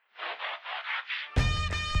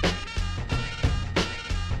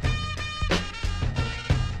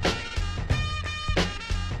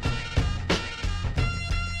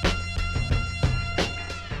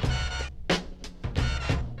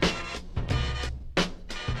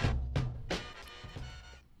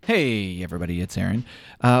Hey, everybody, it's Aaron.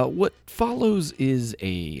 What follows is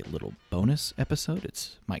a little bonus episode.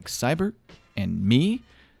 It's Mike Seibert and me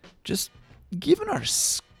just giving our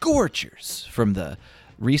scorchers from the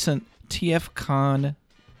recent TFCon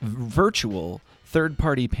virtual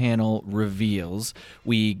third-party panel reveals.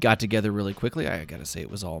 We got together really quickly. I got to say,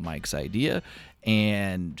 it was all Mike's idea,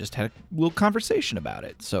 and just had a little conversation about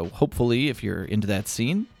it. So hopefully, if you're into that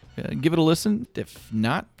scene, give it a listen. If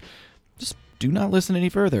not, just do not listen any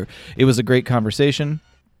further. It was a great conversation.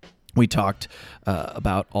 We talked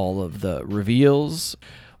about all of the reveals.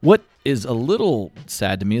 What is a little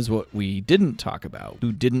sad to me is what we didn't talk about,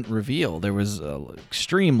 who didn't reveal. There was an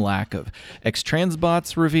extreme lack of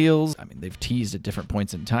X-Transbots reveals. I mean, they've teased at different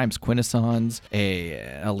points in times. Quintessons,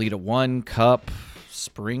 a Elita 1, Cup,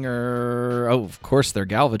 Springer. Oh, of course, their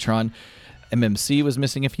Galvatron. MMC was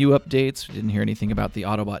missing a few updates. We didn't hear anything about the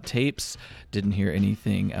Autobot tapes. Didn't hear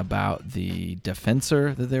anything about the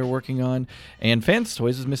Defensor that they're working on. And Fans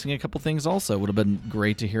Toys was missing a couple things also. Would have been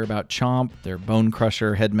great to hear about Chomp, their Bone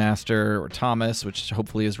Crusher, Headmaster, or Thomas, which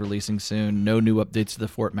hopefully is releasing soon. No new updates to the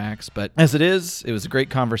Fort Max. But as it is, it was a great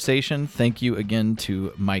conversation. Thank you again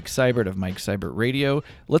to Mike Seibert of Mike Seibert Radio.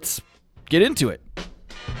 Let's get into it.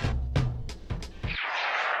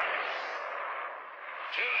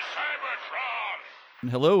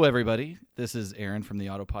 Hello, everybody. This is Aaron from the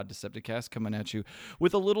Autopod Decepticast coming at you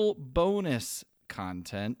with a little bonus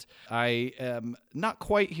content. I am not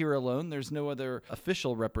quite here alone. There's no other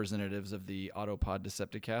official representatives of the Autopod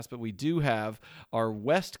Decepticast, but we do have our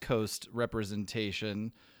West Coast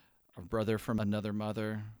representation, our brother from another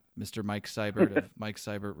mother, Mr. Mike Seibert of Mike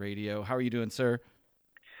Seibert Radio. How are you doing, sir?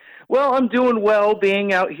 Well, I'm doing well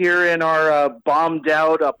being out here in our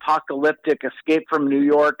bombed-out, apocalyptic, escape from New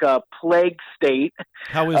York plague state.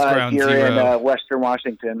 How is Ground here Zero? In Western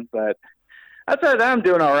Washington? But outside of that, I'm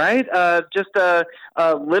doing all right. Just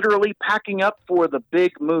literally packing up for the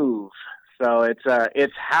big move. So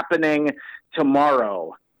it's happening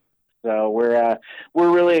tomorrow. So we're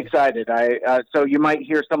really excited. So you might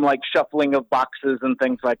hear some like shuffling of boxes and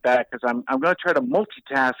things like that because I'm going to try to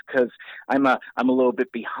multitask because I'm a little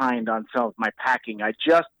bit behind on some of my packing. I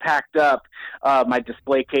just packed up my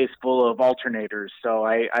display case full of alternators, so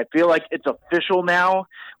I feel like it's official now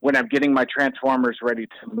when I'm getting my Transformers ready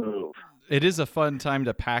to move. It is a fun time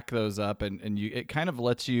to pack those up, and it kind of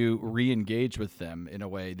lets you re-engage with them in a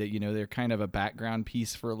way that, they're kind of a background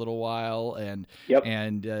piece for a little while, and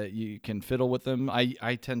you can fiddle with them.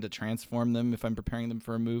 I tend to transform them if I'm preparing them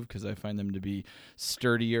for a move because I find them to be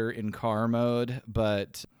sturdier in car mode.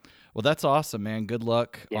 But, well, that's awesome, man. Good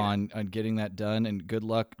luck on getting that done, and good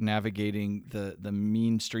luck navigating the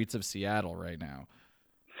mean streets of Seattle right now.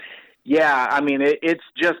 Yeah, I mean it's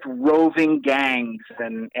just roving gangs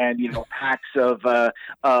and packs of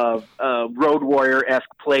Road Warrior-esque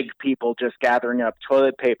plague people just gathering up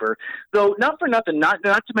toilet paper. Though not for nothing, not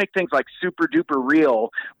to make things like super duper real,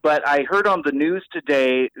 but I heard on the news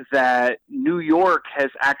today that New York has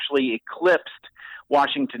actually eclipsed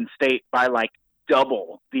Washington State by like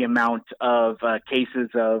double the amount of cases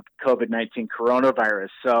of COVID-19 coronavirus.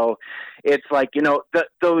 So it's like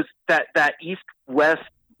that East-West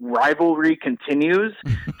rivalry continues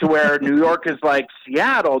to where New York is like,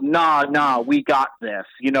 Seattle, nah, we got this.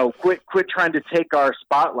 Quit trying to take our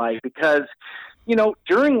spotlight because,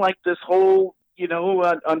 during like this whole,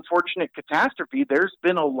 unfortunate catastrophe, there's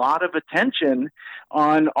been a lot of attention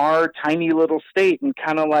on our tiny little state and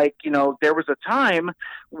kind of like, there was a time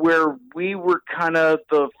where we were kind of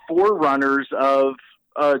the forerunners of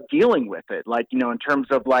dealing with it, like, in terms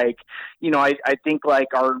of like, I think like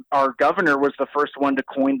our governor was the first one to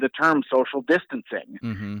coin the term social distancing,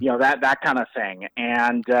 that kind of thing.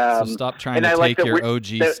 And so stop trying to take your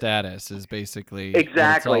OG status is basically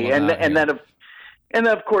exactly. And then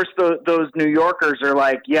of course those New Yorkers are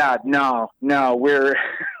like, yeah, no, we're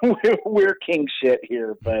king shit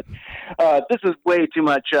here. But this is way too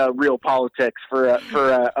much real politics for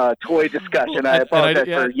a toy discussion. I apologize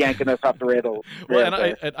for yanking us off the rails.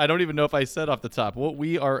 Well, and I don't even know if I said off the top what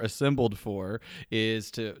we are assembled for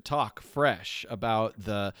is to talk fresh about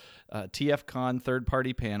the TFCon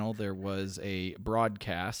third-party panel. There was a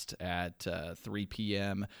broadcast at 3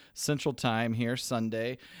 p.m. Central Time here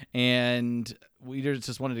Sunday, and we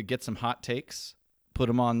just wanted to get some hot takes, put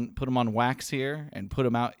them on wax here, and put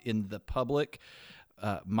them out in the public.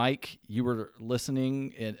 Mike, you were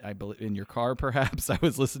listening, I believe, in your car, perhaps. I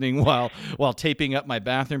was listening while taping up my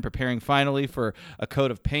bathroom, preparing finally for a coat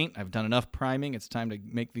of paint. I've done enough priming. It's time to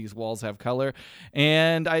make these walls have color.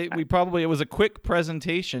 And it was a quick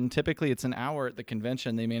presentation. Typically, it's an hour at the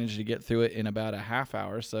convention. They managed to get through it in about a half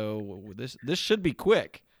hour. So this should be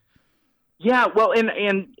quick. Yeah, well,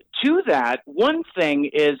 and to that, one thing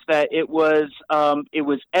is that it was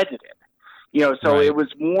edited. So Right. it was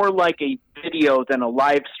more like a video than a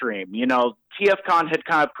live stream. TFCon had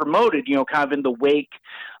kind of promoted, kind of in the wake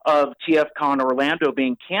of TFCon Orlando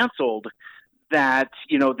being canceled, that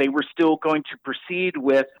they were still going to proceed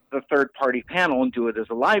with the third party panel and do it as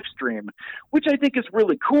a live stream, which I think is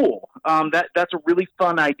really cool. That's a really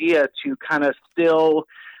fun idea to kind of still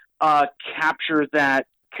capture that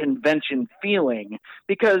convention feeling,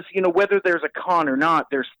 because whether there's a con or not,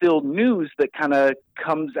 there's still news that kind of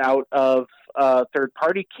comes out of third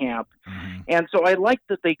party camp. Mm-hmm. And so I like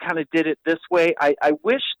that they kind of did it this way. I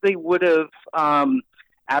wish they would have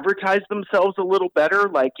advertised themselves a little better.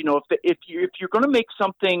 Like, if you're going to make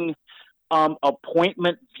something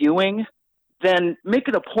appointment viewing, then make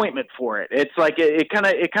an appointment for it. It's like it kind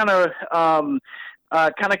of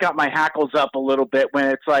got my hackles up a little bit when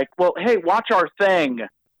it's like, well, hey, watch our thing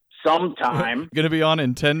sometime. Going to be on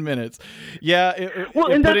in 10 minutes. Yeah.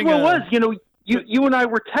 And that's what it was. You and I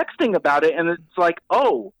were texting about it, and it's like,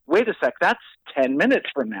 oh, wait a sec, that's 10 minutes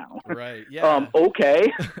from now. Right. Yeah.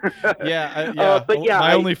 Okay. Yeah. But yeah,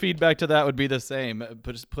 my only feedback to that would be the same.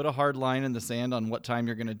 Just put a hard line in the sand on what time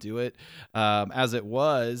you're going to do it. As it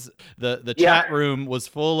was, the chat room was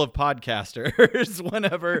full of podcasters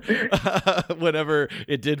whenever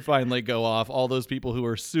it did finally go off. All those people who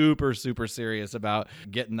were super, super serious about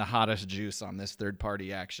getting the hottest juice on this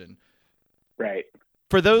third-party action. Right.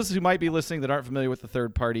 For those who might be listening that aren't familiar with the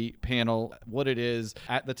third-party panel, what it is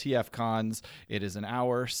at the TF Cons, it is an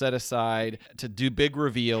hour set aside to do big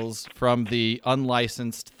reveals from the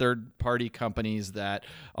unlicensed third-party companies that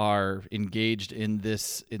are engaged in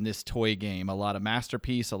this toy game. A lot of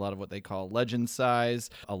Masterpiece, a lot of what they call Legend size,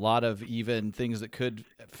 a lot of even things that could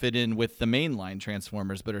fit in with the mainline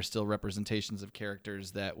Transformers, but are still representations of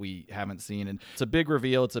characters that we haven't seen. And it's a big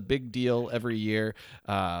reveal. It's a big deal every year.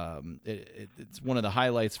 It's one of the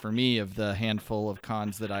highlights for me of the handful of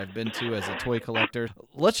cons that I've been to as a toy collector.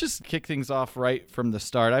 Let's just kick things off right from the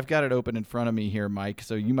start. I've got it open in front of me here, Mike,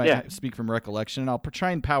 so you might speak from recollection, and I'll try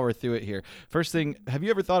and power through it here. First thing, have you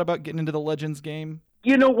ever thought about getting into the Legends game?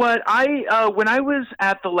 You know what? When I was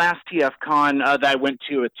at the last TFCon that I went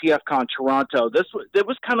to, at TFCon Toronto, it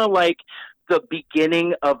was kind of like the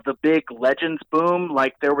beginning of the big Legends boom.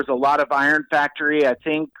 Like, there was a lot of Iron Factory. I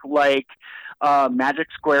think Magic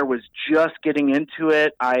Square was just getting into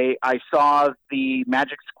it. I saw the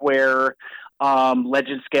Magic Square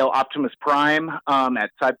Legend Scale Optimus Prime at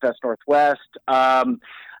SideFest Northwest.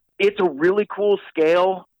 It's a really cool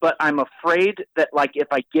scale, but I'm afraid that, like, if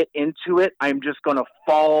I get into it, I'm just going to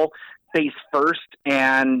fall face first,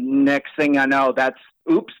 and next thing I know,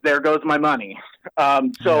 oops, there goes my money.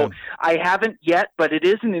 I haven't yet, but it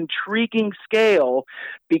is an intriguing scale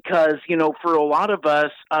because, for a lot of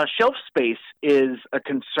us, shelf space is a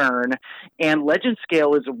concern, and Legend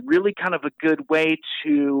Scale is a really kind of a good way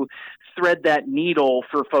to thread that needle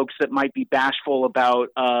for folks that might be bashful about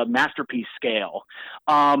Masterpiece scale.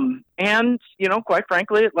 And, quite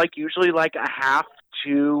frankly, usually a half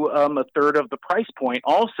to a third of the price point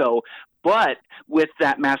also, but with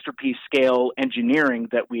that Masterpiece scale engineering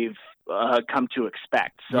that we've come to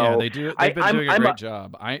expect. So yeah, they do. They've been doing a great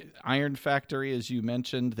job. Iron Factory, as you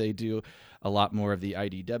mentioned, they do a lot more of the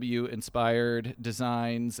IDW inspired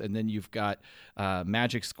designs, and then you've got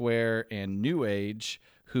Magic Square and New Age,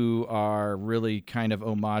 who are really kind of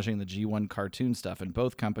homaging the G1 cartoon stuff, and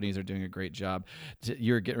both companies are doing a great job.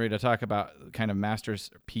 You're getting ready to talk about kind of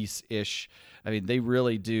Masterpiece-ish. I mean, they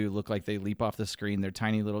really do look like they leap off the screen. They're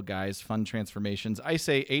tiny little guys, fun transformations. I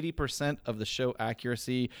say 80% of the show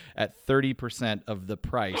accuracy at 30% of the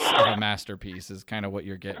price of a Masterpiece is kind of what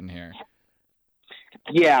you're getting here.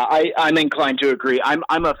 Yeah, I'm inclined to agree.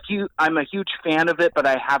 I'm a huge fan of it, but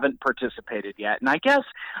I haven't participated yet. And I guess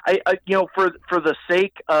for the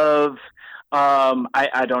sake of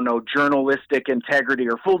I don't know, journalistic integrity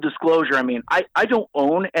or full disclosure, I mean, I don't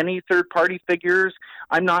own any third party figures.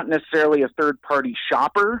 I'm not necessarily a third party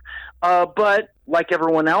shopper, but like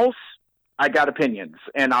everyone else, I got opinions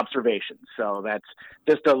and observations. So that's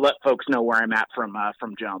just to let folks know where I'm at from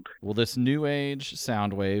jump. Well, this New Age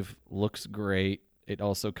Soundwave looks great. It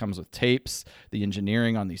also comes with tapes. The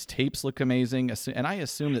engineering on these tapes look amazing. And I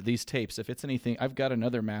assume that these tapes, if it's anything, I've got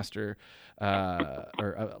another Master or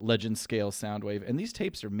a Legend Scale Soundwave, and these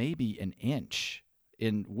tapes are maybe an inch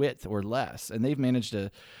in width or less. And they've managed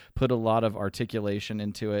to put a lot of articulation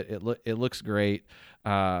into it. It looks great.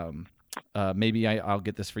 Maybe I'll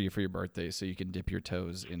get this for you for your birthday, so you can dip your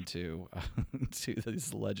toes into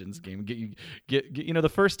this Legends game. Get the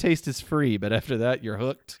first taste is free, but after that you're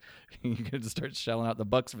hooked. You're gonna start shelling out the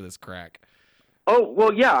bucks for this crack. Oh,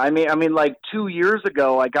 well, yeah. I mean, like 2 years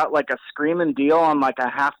ago, I got like a screaming deal on like a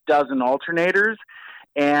half dozen alternators,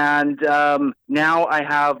 and now I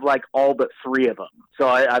have like all but three of them. So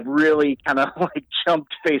I've really kind of like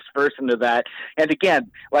jumped face first into that. And again,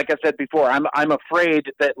 like I said before, I'm afraid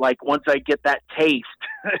that like once I get that taste,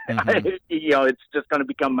 Mm-hmm. it's just going to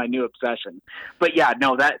become my new obsession. But yeah,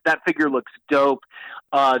 no, that figure looks dope.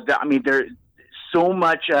 I mean, there's so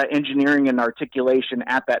much engineering and articulation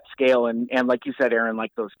at that scale, and like you said, Aaron,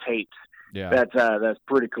 like those tapes. Yeah. That's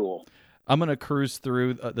pretty cool. I'm going to cruise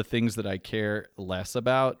through the things that I care less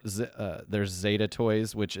about. There's Zeta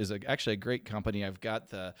Toys, which is actually a great company. I've got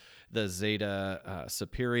the Zeta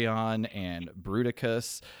Superion and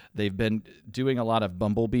Bruticus. They've been doing a lot of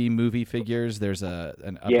Bumblebee movie figures. There's a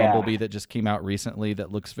Bumblebee that just came out recently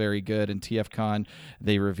that looks very good. In TFCon,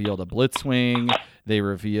 they revealed a Blitzwing. They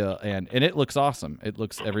reveal and it looks awesome. It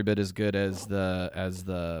looks every bit as good as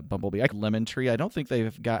the Bumblebee. Lemon Tree. I don't think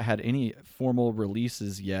they've had any formal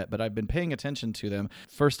releases yet, but I've been paying attention to them.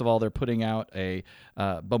 First of all, they're putting out a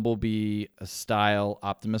Bumblebee style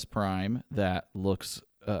Optimus Prime that looks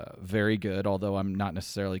very good, although I'm not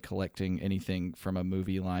necessarily collecting anything from a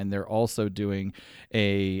movie line. They're also doing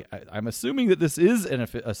I'm assuming that this is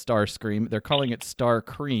a Star Scream. They're calling it Star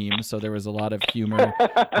Cream, so there was a lot of humor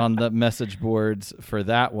on the message boards for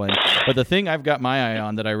that one. But the thing I've got my eye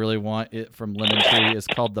on that I really want it from Lemon Tree is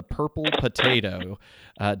called the Purple Potato.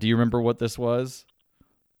 Do you remember what this was?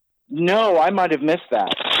 No, I might have missed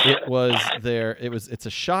that. It's a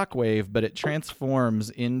shockwave, but it transforms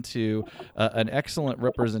into an excellent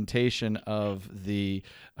representation of the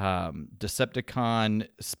Decepticon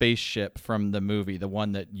spaceship from the movie, the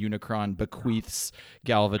one that Unicron bequeaths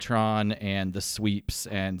Galvatron and the Sweeps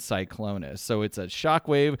and Cyclonus. So it's a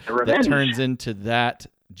shockwave that turns into that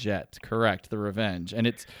jet. Correct, the Revenge. And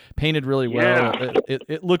it's painted really well. Yeah.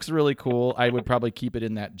 It looks really cool. I would probably keep it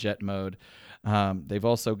in that jet mode. They've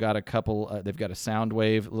also got a couple. They've got a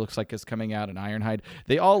Soundwave. It looks like it's coming out, an Ironhide.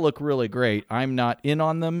 They all look really great. I'm not in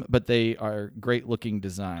on them, but they are great looking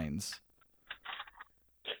designs.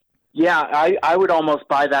 Yeah, I would almost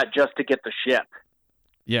buy that just to get the ship.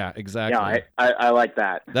 Yeah, exactly. Yeah, I like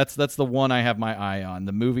that. That's the one I have my eye on.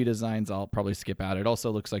 The movie designs I'll probably skip out. It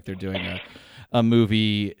also looks like they're doing a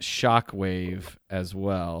movie Shockwave as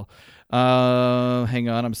well. Hang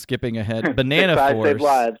on, I'm skipping ahead. Banana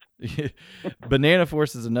Force. Banana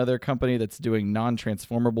Force is another company that's doing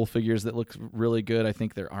non-transformable figures that look really good. I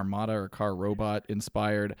think they're Armada or Car Robot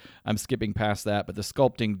inspired. I'm skipping past that, but the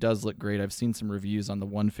sculpting does look great. I've seen some reviews on the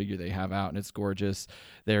one figure they have out, and it's gorgeous.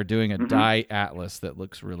 They're doing a Die Atlas that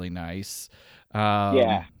looks really nice.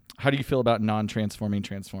 Yeah. How do you feel about non-transforming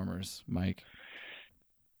Transformers, Mike?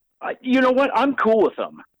 You know what? I'm cool with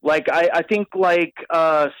them. Like, I think like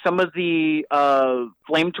some of the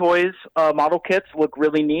Flame Toys model kits look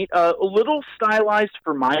really neat. A little stylized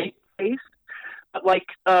for my taste. But like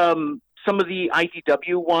some of the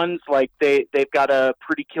IDW ones, like they've got a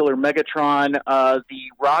pretty killer Megatron.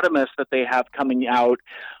 The Rodimus that they have coming out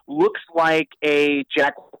looks like a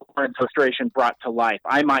Jack Lawrence illustration brought to life.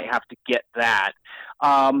 I might have to get that.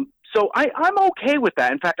 So I'm okay with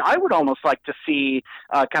that. In fact, I would almost like to see,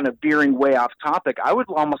 kind of veering way off topic, I would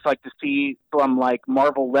almost like to see from like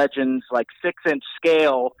Marvel Legends, like 6-inch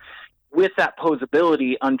scale with that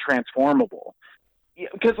posability untransformable.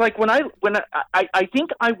 Because like when I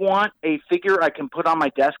think I want a figure I can put on my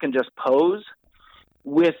desk and just pose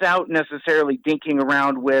without necessarily dinking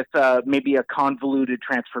around with maybe a convoluted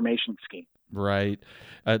transformation scheme. Right.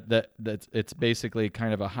 That's it's basically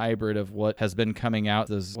kind of a hybrid of what has been coming out.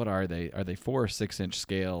 What are they? Are they 4 or 6-inch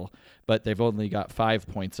scale? But they've only got 5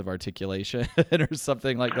 points of articulation or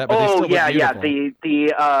something like that. But they still look beautiful.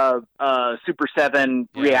 The Super 7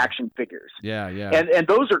 reaction figures. Yeah. And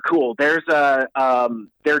those are cool. There's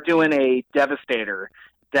they're doing a Devastator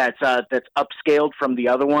that's upscaled from the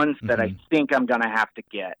other ones that I think I'm gonna have to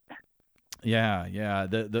get. Yeah.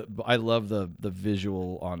 I love the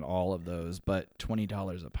visual on all of those, but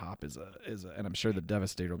 $20 a pop is and I'm sure the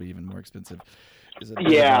Devastator will be even more expensive.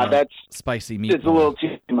 That's spicy meat. It's a little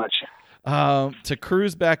too much. To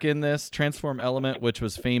cruise back in this, Transform Element, which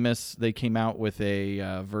was famous, they came out with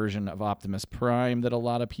a version of Optimus Prime that a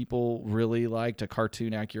lot of people really liked, a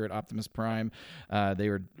cartoon-accurate Optimus Prime. They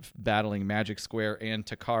were battling Magic Square and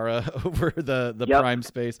Takara over the Prime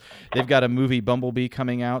space. They've got a movie Bumblebee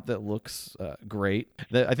coming out that looks great.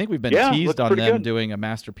 I think we've been teased on them doing a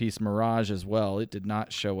Masterpiece Mirage as well. It did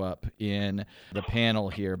not show up in the panel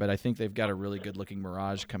here, but I think they've got a really good-looking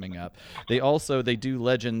Mirage coming up. They do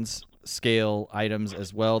Legends scale items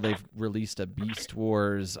as well. They've released a Beast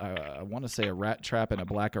Wars, I want to say a Rat Trap and a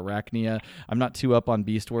Black Arachnia. I'm not too up on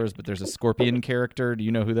Beast Wars, but there's a Scorpion character. Do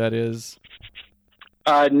you know who that is?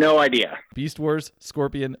 No idea. Beast Wars,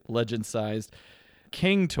 Scorpion, legend-sized.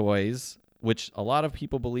 King Toys, which a lot of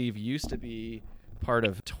people believe used to be part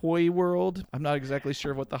of Toy World. I'm not exactly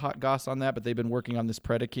sure what the hot goss on that, but they've been working on this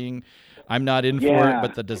Predaking. I'm not in for it,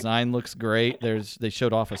 but the design looks great. They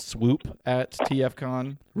showed off a Swoop at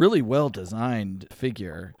TFCon. Really well designed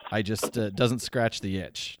figure. I just doesn't scratch the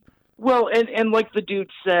itch. Well, and like the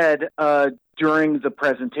dude said during the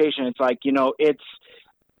presentation, it's like,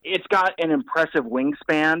 it's got an impressive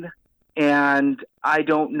wingspan, and I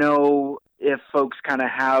don't know if folks kind of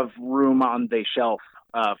have room on the shelf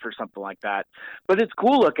for something like that. But it's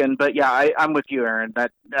cool looking. But yeah, I'm with you, Aaron.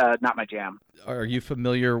 That not my jam. Are you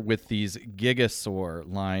familiar with these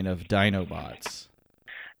Gigasaur line of Dinobots?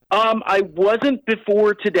 I wasn't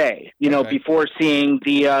before today, before seeing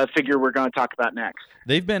the figure we're going to talk about next.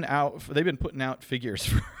 They've been putting out figures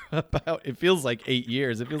for about, it feels like 8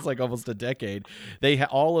 years. It feels like almost a decade.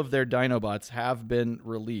 All of their Dinobots have been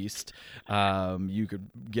released. You could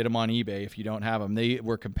get them on eBay if you don't have them. They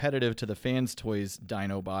were competitive to the Fans Toys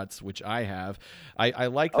Dinobots, which I have. I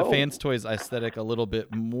like the Fans Toys aesthetic a little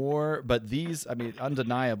bit more, but these,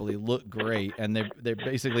 undeniably look great, and they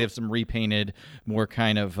basically have some repainted, more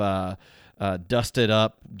kind of dusted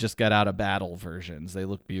up, just got out of battle versions. They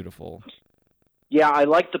look beautiful. Yeah, I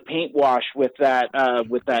like the paint wash with that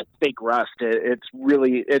fake rust. It's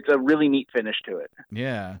a really neat finish to it.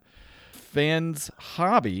 Yeah, Fans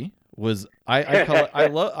Hobby was I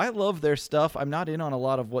love their stuff. I'm not in on a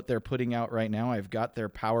lot of what they're putting out right now. I've got their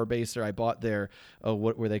Power Baser. I bought their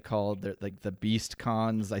what were they called? They're like the Beast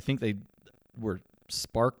Cons. I think they were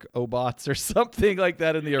Spark Obots or something like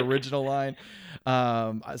that in the original line.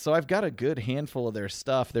 So I've got a good handful of their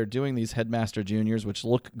stuff. They're doing these Headmaster Juniors, which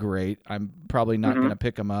look great. I'm probably not going to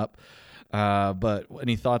pick them up. But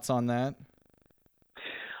any thoughts on that?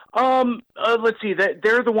 Let's see.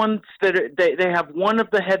 They're the ones that they have one of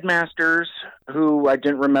the Headmasters who I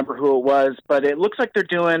didn't remember who it was, but it looks like they're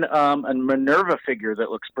doing a Minerva figure that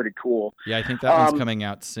looks pretty cool. Yeah, I think that one's coming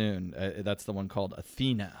out soon. That's the one called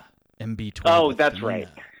Athena. MB12. Oh, that's right.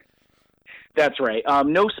 That's right.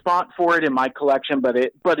 No spot for it in my collection, but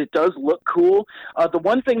it does look cool. The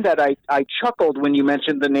one thing that I chuckled when you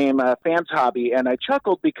mentioned the name Fans Hobby, and I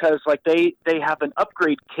chuckled because like they have an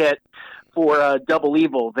upgrade kit for Double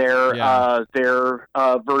Evil, their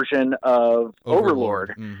version of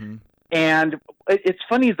Overlord. Mm-hmm. And it's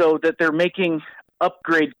funny though that they're making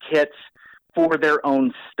upgrade kits for their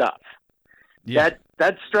own stuff. Yeah.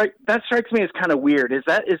 That strikes me as kind of weird. Is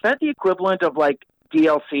that the equivalent of like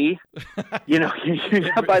DLC? You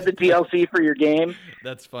buy the DLC for your game.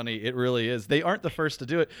 That's funny. It really is. They aren't the first to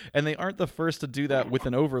do it, and they aren't the first to do that with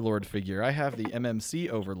an Overlord figure. I have the MMC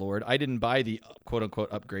Overlord. I didn't buy the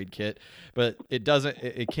quote-unquote upgrade kit, but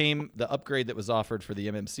it came, the upgrade that was offered for the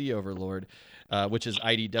MMC Overlord, which is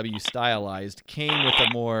IDW stylized, came with a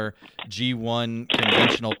more G1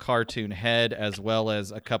 conventional cartoon head, as well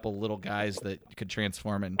as a couple little guys that could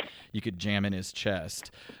transform and you could jam in his chest.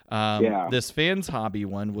 This Fans Hobby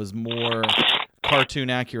one was more cartoon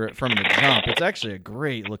accurate from the jump. It's actually a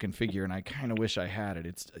great looking figure, and I kind of wish I had it.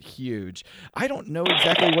 It's huge. I don't know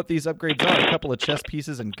exactly what these upgrades are. A couple of chest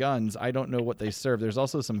pieces and guns. I don't know what they serve. There's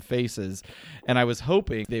also some faces, and I was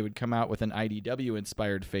hoping they would come out with an IDW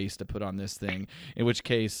inspired face to put on this thing, in which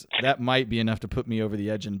case that might be enough to put me over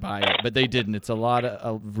the edge and buy it, but they didn't. It's a lot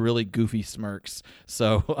of really goofy smirks,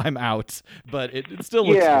 so I'm out, but it still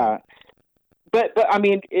looks good. But I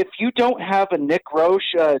mean, if you don't have a Nick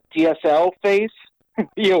Roche DSL face,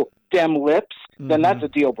 dem lips, then that's a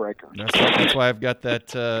deal breaker. That's why I've got that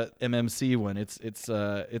MMC one. It's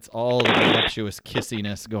all the voluptuous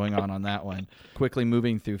kissiness going on that one. Quickly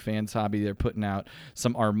moving through Fans Hobby, they're putting out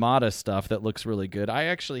some Armada stuff that looks really good. I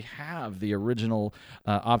actually have the original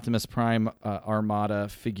Optimus Prime Armada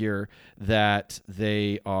figure that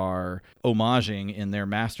they are homaging in their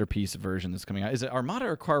masterpiece version that's coming out. Is it Armada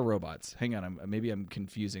or Car Robots? Hang on, maybe I'm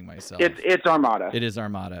confusing myself. It's Armada. It is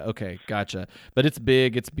Armada. Okay, gotcha. But it's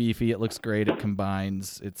big, it's beefy, it looks great, it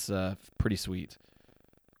combines. It's pretty sweet.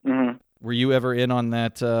 Mm-hmm. Were you ever in on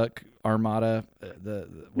that Armada?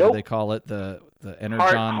 What do they call it? The Energon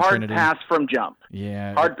hard Trinity? Pass from jump.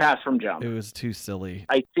 Yeah. Hard pass from jump. It was too silly.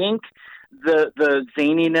 I think the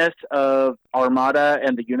zaniness of Armada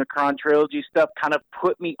and the Unicron trilogy stuff kind of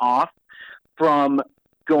put me off from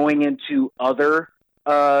going into other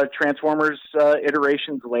Transformers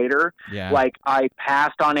iterations later. Yeah. Like, I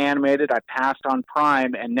passed on animated, I passed on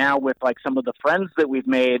Prime, and now with like some of the friends that we've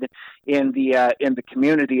made in the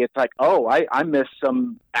community, it's like, oh, I missed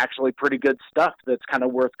some actually pretty good stuff that's kind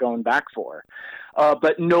of worth going back for.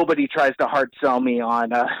 But nobody tries to hard sell me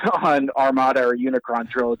on on Armada or Unicron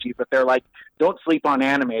trilogy. But they're like, don't sleep on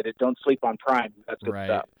animated, don't sleep on Prime. That's good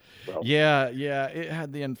stuff. So. Yeah, it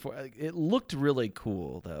had it looked really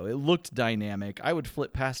cool though. It looked dynamic. I would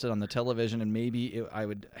flip past it on the television, and maybe I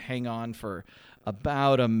would hang on for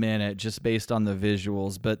about a minute just based on the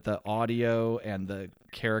visuals. But the audio and the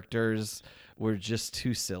characters were just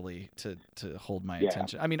too silly to hold my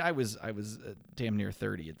attention. I mean, I was damn near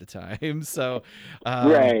 30 at the time, so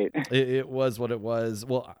right. It was what it was.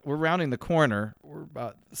 Well, we're rounding the corner. We're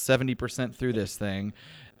about 70% through this thing.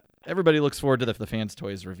 Everybody looks forward to the Fans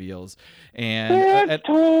Toys reveals, and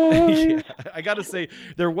yeah, I got to say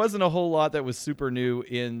there wasn't a whole lot that was super new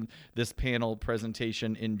in this panel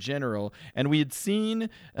presentation in general, and we had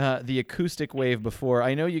seen the Acoustic Wave before.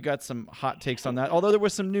 I know you got some hot takes on that, although there were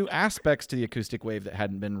some new aspects to the Acoustic Wave that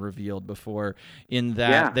hadn't been revealed before, in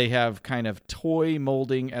that they have kind of toy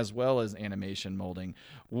molding as well as animation molding.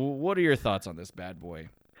 What are your thoughts on this bad boy?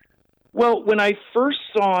 Well, when I first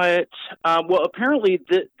saw it, apparently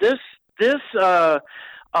this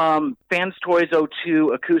Fans Toys 02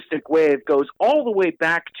 Acoustic Wave goes all the way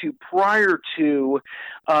back to prior to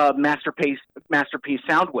Masterpiece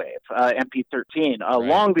Soundwave, MP13, right.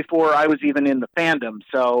 Long before I was even in the fandom.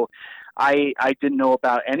 So I didn't know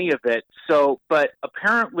about any of it. So, but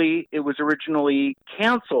apparently it was originally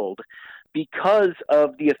canceled because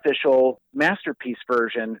of the official Masterpiece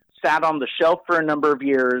version, sat on the shelf for a number of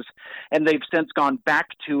years, and they've since gone back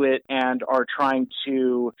to it and are trying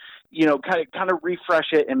to, kind of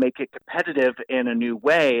refresh it and make it competitive in a new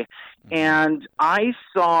way. And I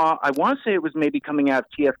want to say it was maybe coming out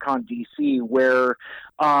of TFCon DC, where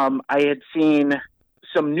I had seen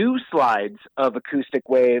some new slides of Acoustic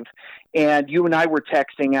Wave, and you and I were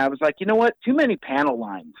texting. I was like, you know what? Too many panel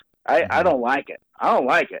lines. I don't like it.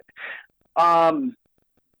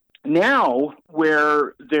 Now,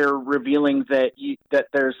 where they're revealing that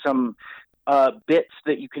there's some bits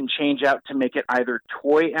that you can change out to make it either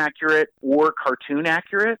toy accurate or cartoon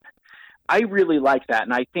accurate, I really like that.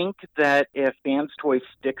 And I think that if Fans Toys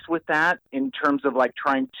sticks with that in terms of like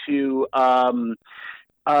trying to, I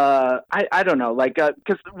don't know, like,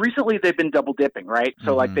 because recently they've been double dipping, right?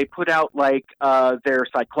 So like they put out like their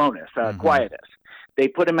Cyclonus, Quietus. They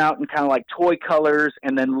put him out in kind of like toy colors,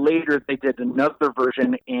 and then later they did another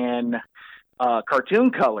version in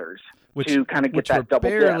cartoon colors to kind of get that double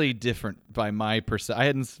dip. Which were barely different by my perception. I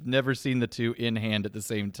hadn't never seen the two in hand at the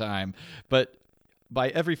same time, but by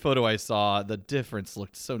every photo I saw, the difference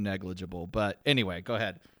looked so negligible. But anyway, go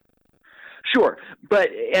ahead. Sure, but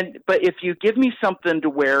if you give me something to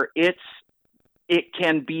where it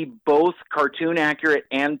can be both cartoon accurate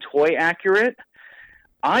and toy accurate,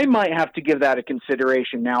 I might have to give that a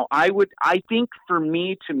consideration. Now, I think for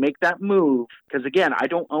me to make that move, because again, I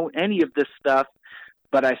don't own any of this stuff,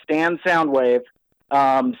 but I stand Soundwave.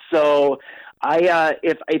 So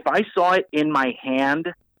if I saw it in my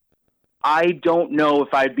hand, I don't know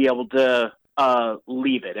if I'd be able to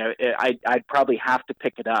leave it. I'd probably have to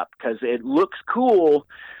pick it up because it looks cool,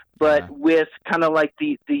 but with kind of like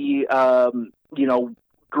the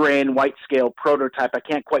gray and white scale prototype, I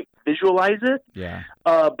can't quite visualize it. Yeah.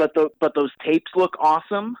 But those tapes look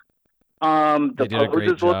awesome. The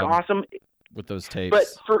poses look awesome with those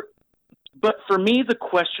tapes. But for me, the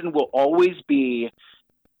question will always be: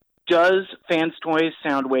 does Fans Toys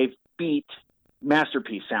Soundwave beat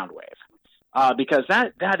Masterpiece Soundwave? Because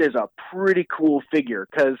that is a pretty cool figure.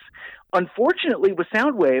 Because unfortunately, with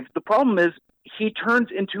Soundwave, the problem is he turns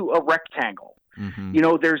into a rectangle.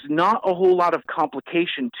 There's not a whole lot of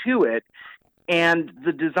complication to it, and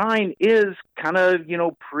the design is kind of,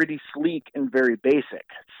 pretty sleek and very basic.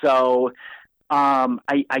 So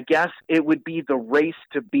I guess it would be the race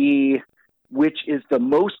to be which is the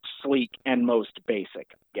most sleek and most basic,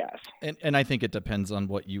 I guess. And I think it depends on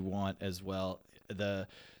what you want as well. The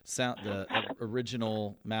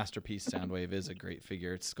original Masterpiece Soundwave is a great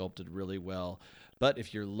figure. It's sculpted really well. But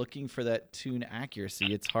if you're looking for that tune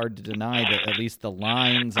accuracy, it's hard to deny that at least the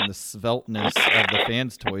lines and the svelteness of the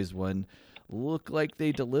Fans Toys one look like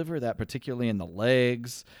they deliver that, particularly in the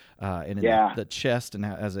legs and in the chest and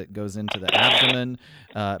as it goes into the abdomen.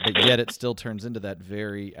 But yet it still turns into that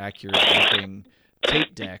very accurate looking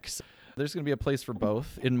tape decks. There's going to be a place for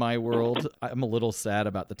both in my world. I'm a little sad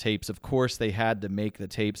about the tapes. Of course, they had to make the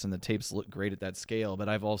tapes, and the tapes look great at that scale, but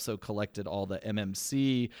I've also collected all the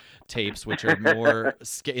MMC tapes, which are more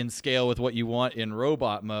in scale with what you want in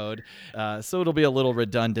robot mode. So it'll be a little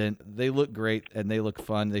redundant. They look great, and they look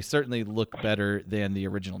fun. They certainly look better than the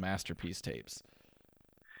original Masterpiece tapes.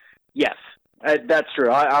 Yes, that's true.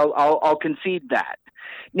 I'll concede that.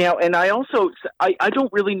 Now, and I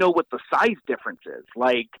don't really know what the size difference is.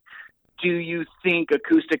 Like, do you think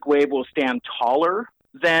Acoustic Wave will stand taller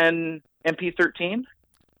than MP13?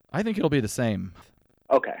 I think it'll be the same.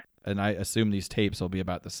 Okay. And I assume these tapes will be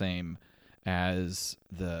about the same as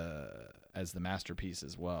the Masterpiece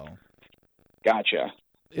as well. Gotcha.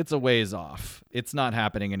 It's a ways off. It's not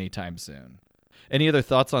happening anytime soon. Any other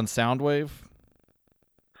thoughts on Soundwave?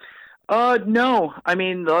 No. I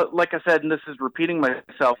mean, like I said, and this is repeating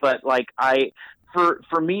myself, but like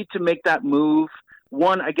for me to make that move,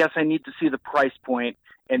 one, I guess I need to see the price point,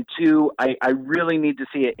 and two, I really need to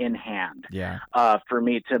see it in hand. Yeah. For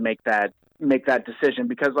me to make that decision,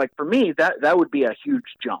 because like for me that would be a huge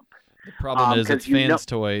jump. The problem is it's Fans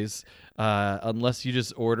Toys. Unless you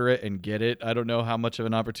just order it and get it, I don't know how much of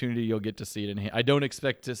an opportunity you'll get to see it in hand. I don't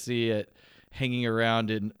expect to see it hanging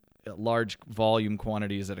around in large volume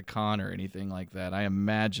quantities at a con or anything like that. I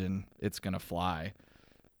imagine it's going to fly.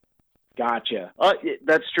 Gotcha.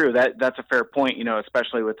 That's true. That's a fair point,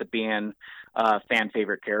 especially with it being fan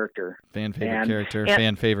favorite character. Fan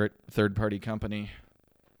favorite third-party company.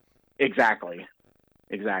 Exactly.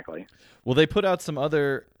 Well, they put out some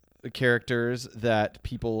other characters that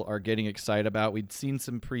people are getting excited about. We'd seen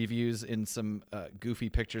some previews in some goofy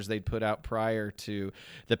pictures they'd put out prior to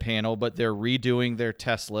the panel, but they're redoing their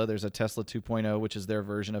Tesla. There's a Tesla 2.0, which is their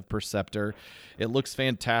version of Perceptor. It looks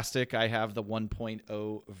fantastic. I have the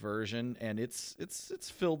 1.0 version, and it's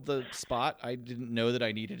filled the spot. I didn't know that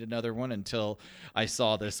I needed another one until I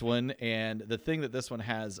saw this one, and the thing that this one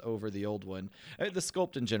has over the old one, the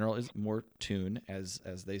sculpt in general is more toon, as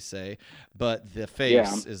they say, but the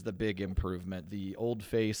face is the big improvement. The old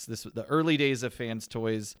face, the early days of Fans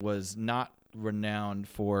Toys was not renowned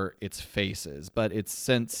for its faces, but it's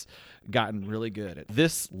since gotten really good.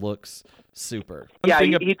 This looks super.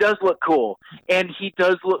 He does look cool, and he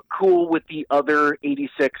does look cool with the other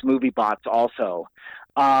 86 movie bots also.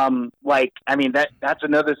 That's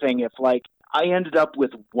another thing. If like I ended up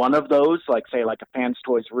with one of those, like say like a Fans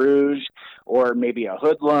Toys Rouge or maybe a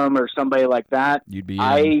Hoodlum or somebody like that, you'd be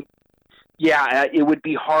in. Yeah, it would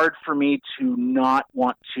be hard for me to not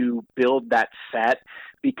want to build that set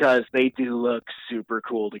because they do look super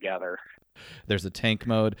cool together. There's a tank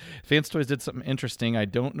mode. Fans Toys did something interesting. I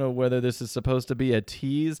don't know whether this is supposed to be a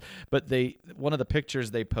tease, but one of the pictures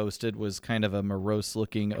they posted was kind of a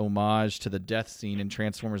morose-looking homage to the death scene in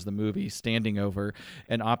Transformers the movie, standing over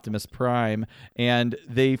an Optimus Prime, and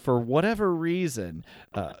they, for whatever reason,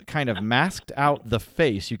 kind of masked out the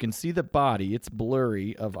face. You can see the body. It's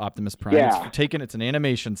blurry of Optimus Prime. Yeah. It's an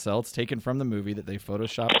animation cell. It's taken from the movie that they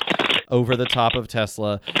photoshopped over the top of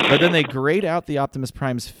Tesla, but then they grayed out the Optimus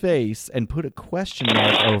Prime's face and put a question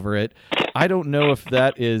mark over it. I don't know if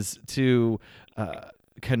that is to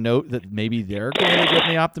connote that maybe they're going to get in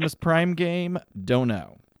the Optimus Prime game. Don't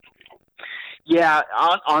know. Yeah,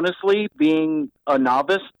 honestly, being a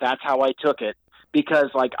novice, that's how I took it. Because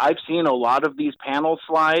like I've seen a lot of these panel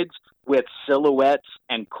slides with silhouettes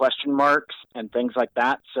and question marks and things like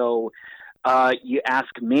that. So you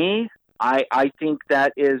ask me, I think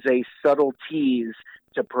that is a subtle tease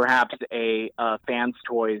to perhaps a Fans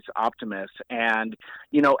Toys Optimus. And,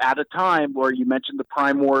 at a time where you mentioned the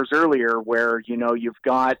Prime Wars earlier, where, you've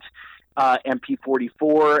got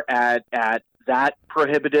MP44 at that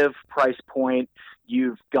prohibitive price point,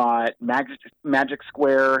 you've got Magic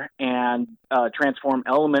Square and Transform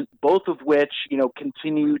Element, both of which,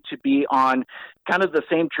 continue to be on kind of the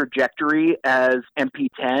same trajectory as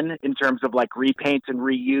MP10 in terms of like repaints and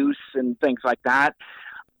reuse and things like that.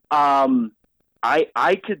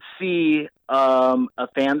 I could see a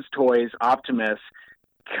Fans Toys Optimus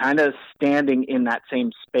kind of standing in that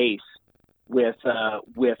same space with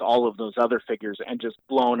all of those other figures and just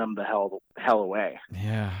blowing them the hell away.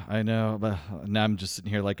 Yeah, I know. But now I'm just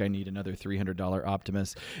sitting here like I need another $300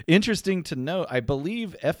 Optimus. Interesting to note, I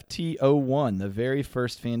believe FT01, the very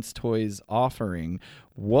first Fans Toys offering,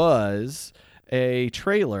 was a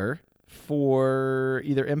trailer for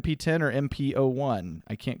either MP10 or MP01.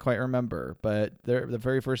 I can't quite remember, but the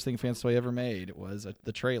very first thing Fans Toy ever made was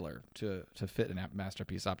the trailer to fit a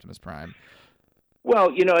Masterpiece Optimus Prime. Well,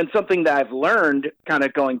 and something that I've learned kind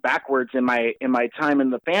of going backwards in my time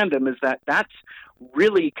in the fandom is that that's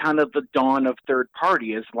really kind of the dawn of third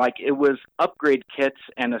party. Is like it was upgrade kits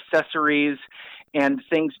and accessories and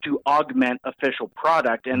things to augment official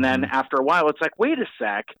product. And then after a while, it's like, wait a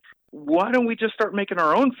sec, why don't we just start making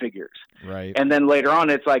our own figures? Right. And then later on,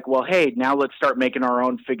 it's like, well, hey, now let's start making our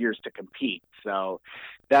own figures to compete. So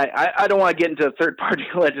that I don't want to get into third-party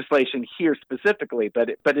legislation here specifically, but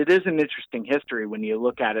it is an interesting history when you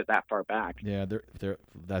look at it that far back. Yeah,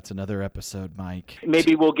 that's another episode, Mike.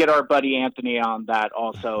 Maybe we'll get our buddy Anthony on that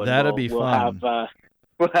also. That'll be fun.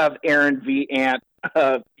 We'll have Aaron v. Ant,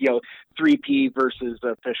 3P versus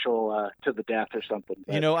official to the death or something.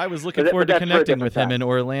 But, I was looking forward to connecting with him in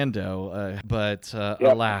Orlando, but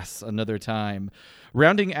alas, another time.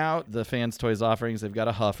 Rounding out the Fans Toys offerings, they've got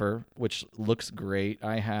a Huffer, which looks great.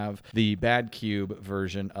 I have the Bad Cube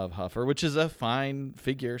version of Huffer, which is a fine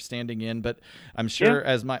figure standing in, but I'm sure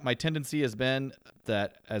as my tendency has been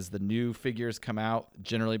that as the new figures come out,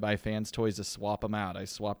 generally by Fans Toys, to swap them out. I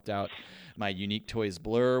swapped out my Unique Toys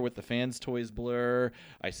Blur with the Fans Toys Blur.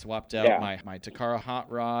 I swapped out my Takara Hot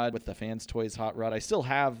Rod with the Fans Toys Hot Rod. I still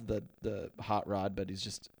have the Hot Rod, but he's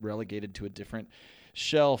just relegated to a different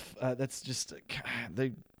shelf. That's just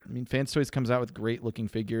Fans Toys comes out with great looking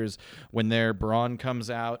figures when their Brawn comes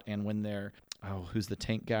out, and when their who's the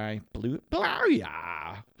tank guy?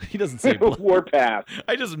 Yeah. He doesn't say Warpath.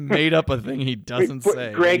 I just made up a thing he doesn't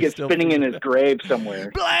say. Greg is spinning in his grave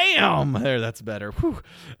somewhere. Blam! There, that's better.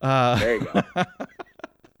 There you go.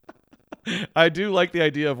 I do like the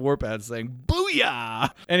idea of Warpath saying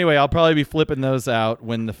 "Booyah!" Anyway, I'll probably be flipping those out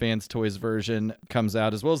when the Fans Toys version comes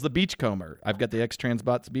out, as well as the Beachcomber. I've got the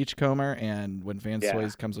X-Transbots Beachcomber, and when Fans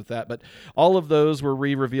Toys comes with that. But all of those were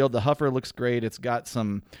re-revealed. The Huffer looks great. It's got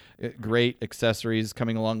some great accessories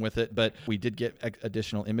coming along with it, but we did get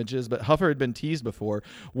additional images. But Huffer had been teased before.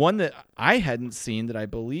 One that I hadn't seen that I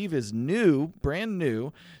believe is new, brand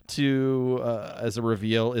new to as a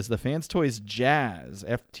reveal, is the Fans Toys Jazz,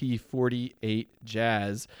 FT48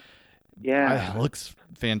 Jazz. Yeah, it looks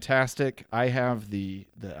fantastic. I have the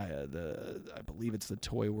I believe it's the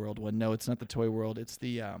Toy World one. No, it's not the Toy World. It's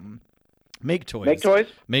the Make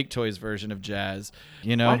Toys version of Jazz.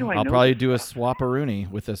 I'll probably do a swap-a-rooney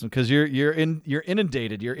with this one because you're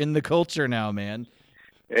inundated. You're in the culture now, man.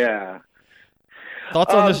 Yeah.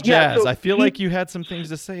 Thoughts on this Jazz? So I feel like you had some things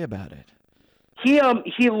to say about it.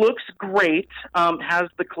 He looks great. Has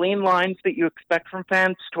the clean lines that you expect from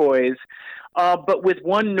Fans Toys, but with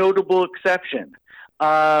one notable exception: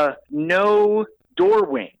 no door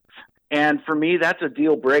wings. And for me, that's a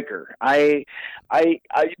deal breaker. My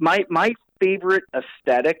favorite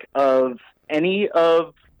aesthetic of any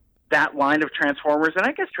of that line of Transformers, and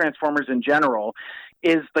I guess Transformers in general,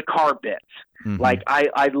 is the car bits. Mm-hmm. Like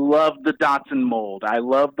I love the Datsun mold. I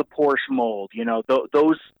love the Porsche mold.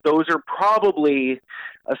 Those are probably,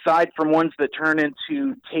 aside from ones that turn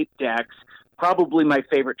into tape decks, probably my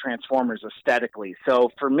favorite Transformers aesthetically.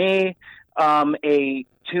 So for me, a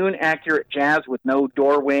tune accurate Jazz with no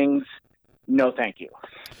door wings, no thank you.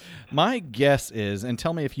 My guess is, and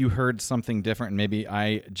tell me if you heard something different and maybe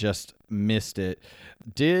I just missed it,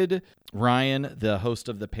 did Ryan, the host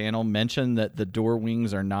of the panel, mention that the door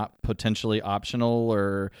wings are not potentially optional?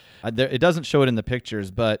 Or it doesn't show it in the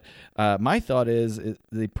pictures, but my thought is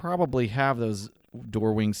they probably have those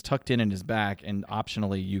door wings tucked in his back, and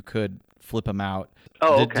optionally you could flip them out.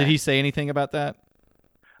 Oh, okay. Did he say anything about that?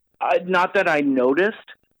 Not that I noticed,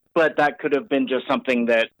 but that could have been just something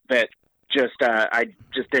that I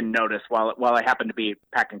just didn't notice while I happened to be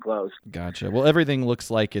packing clothes. Gotcha. Well, everything looks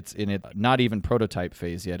like it's in it, not even prototype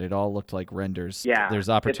phase yet. It all looked like renders. Yeah, there's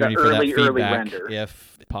opportunity for that feedback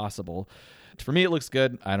if possible. For me, it looks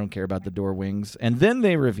good. I don't care about the door wings. And then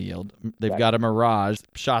they revealed they've got a Mirage.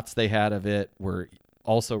 Shots they had of it were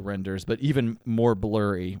also renders, but even more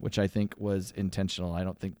blurry, which I think was intentional. I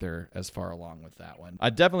don't think they're as far along with that one.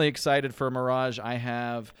 I'm definitely excited for Mirage. I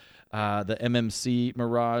have the MMC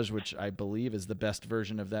Mirage, which I believe is the best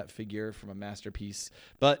version of that figure from a Masterpiece,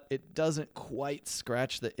 but it doesn't quite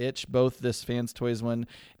scratch the itch. Both this Fans Toys one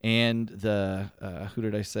and the who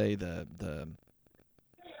did I say the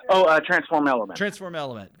Transform Element. Transform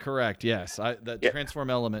Element, correct? Yes, Transform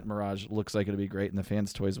Element Mirage looks like it'll be great, and the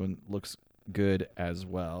Fans Toys one looks good as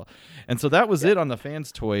well. And so that was it on the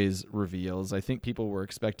Fans Toys reveals. I think people were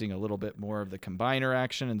expecting a little bit more of the combiner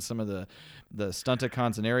action and some of the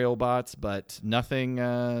Stunticons and aerial bots, but nothing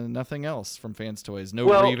else from Fans Toys.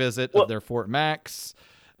 No revisit of their Fort Max.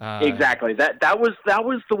 Exactly. That was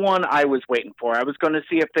the one I was waiting for. I was going to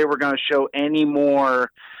see if they were going to show any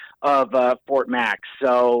more Fort Max.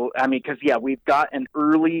 So I mean, because we've got an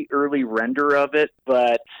early render of it,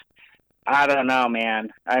 but I don't know, man.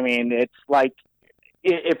 I mean, it's like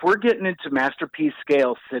if we're getting into masterpiece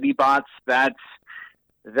scale city bots, that's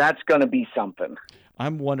going to be something.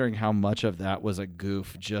 I'm wondering how much of that was a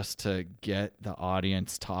goof just to get the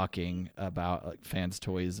audience talking about like fans'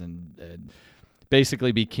 toys and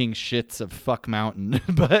basically be king shits of Fuck Mountain.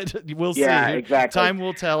 But we'll see. Yeah, exactly. Time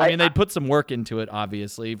will tell. I mean, they put some work into it,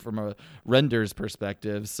 obviously, from a render's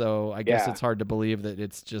perspective. So I guess it's hard to believe that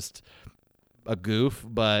it's just a goof,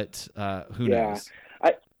 but who knows?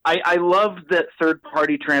 I love that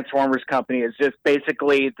third-party Transformers company is just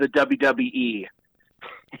basically the WWE.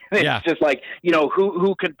 It's just like,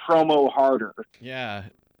 who can promo harder? Yeah.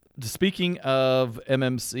 Speaking of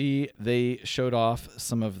MMC, they showed off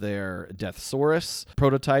some of their Deathsaurus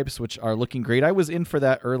prototypes, which are looking great. I was in for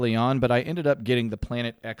that early on, but I ended up getting the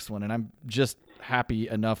Planet X one, and I'm just happy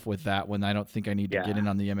enough with that one. I don't think I need to get in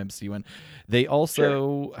on the MMC one. They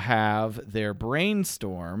also have their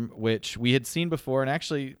Brainstorm, which we had seen before, and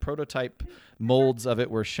actually prototype molds of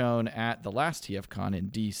it were shown at the last TFCon in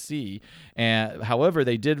DC. And however,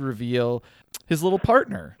 they did reveal his little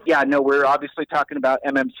partner. Yeah, no, we're obviously talking about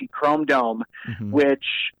MMC Chrome Dome, which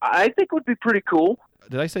I think would be pretty cool.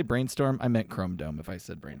 Did I say Brainstorm? I meant Chrome Dome if I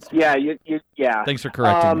said Brainstorm. Yeah, yeah. Thanks for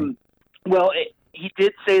correcting me. Well, he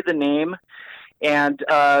did say the name, and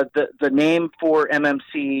the name for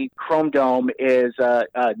MMC Chrome Dome is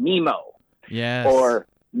Nemo. Yes. Or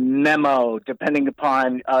Memo, depending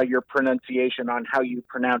upon your pronunciation on how you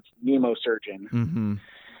pronounce Nemo Surgeon. Mm-hmm.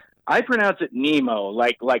 I pronounce it Nemo,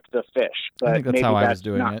 like the fish, but I think that's maybe how I that's was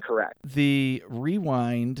doing not it. Correct. The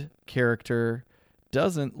Rewind character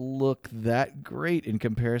doesn't look that great in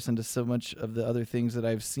comparison to so much of the other things that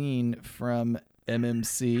I've seen from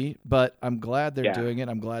MMC, but I'm glad they're doing it.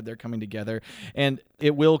 I'm glad they're coming together, and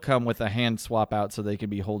it will come with a hand swap out so they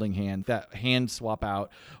can be holding hand. That hand swap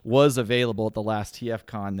out was available at the last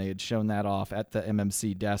TFCon. They had shown that off at the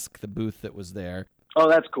MMC desk, the booth that was there. Oh,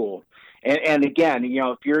 that's cool. And again,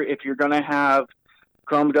 if you're going to have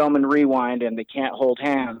Chrome Dome and Rewind and they can't hold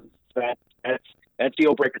hands, that's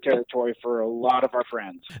deal breaker territory for a lot of our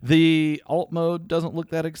friends. The alt mode doesn't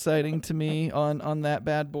look that exciting to me on that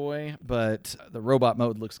bad boy, but the robot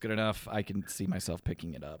mode looks good enough. I can see myself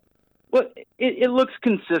picking it up. Well, it looks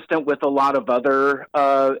consistent with a lot of other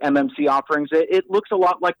MMC offerings. It looks a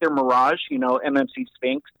lot like their Mirage, MMC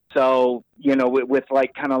Sphinx. So, with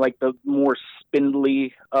like kind of like the more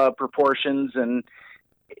spindly proportions, and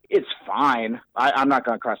it's fine. I'm not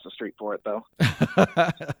going to cross the street for it, though.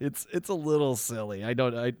 It's a little silly.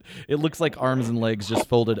 It looks like arms and legs just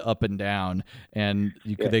folded up and down, and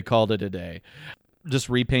they called it a day. Just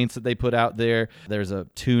repaints that they put out there. There's a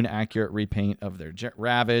tune accurate repaint of their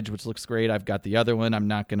Ravage, which looks great. I've got the other one. I'm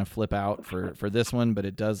not going to flip out for this one, but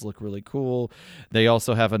it does look really cool. They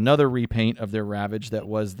also have another repaint of their Ravage that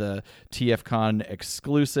was the TFCon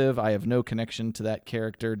exclusive. I have no connection to that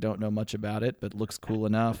character. Don't know much about it, but looks cool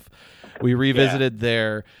enough. We revisited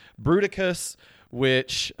their Bruticus,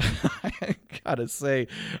 which I gotta say,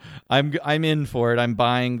 I'm in for it. I'm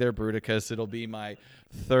buying their Bruticus. It'll be my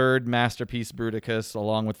third Masterpiece Bruticus,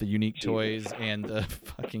 along with the Unique Toys and the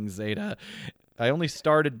fucking Zeta. I only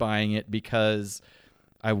started buying it because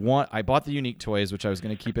I bought the Unique Toys, which I was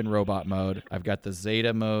going to keep in robot mode. I've got the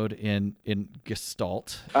Zeta mode in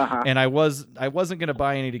Gestalt, and I wasn't going to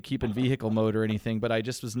buy any to keep in vehicle mode or anything, but I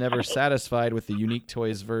just was never satisfied with the Unique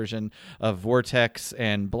Toys version of Vortex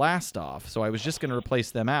and Blastoff, so I was just going to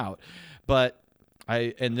replace them out. But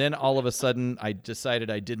and then all of a sudden, I decided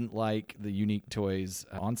I didn't like the Unique Toys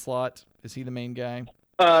Onslaught. Is he the main guy?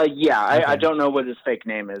 Yeah, okay. I don't know what his fake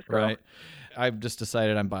name is, though. Right. I've just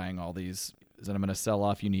decided I'm buying all these, and I'm going to sell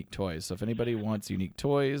off Unique Toys. So if anybody wants Unique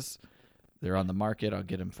Toys, they're on the market. I'll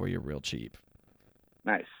get them for you real cheap.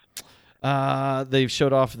 Nice. They've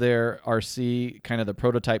showed off their RC, kind of the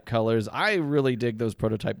prototype colors. I really dig those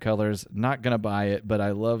prototype colors. Not going to buy it, but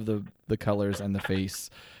I love the colors and the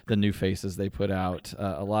new faces they put out.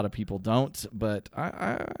 A lot of people don't, but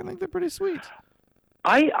I think they're pretty sweet.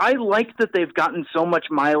 I like that they've gotten so much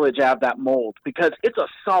mileage out of that mold because it's a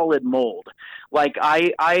solid mold. Like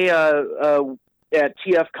I at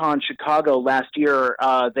TFCon Chicago last year,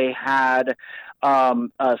 they had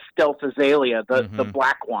Stealth Azalea, the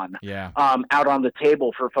black one, out on the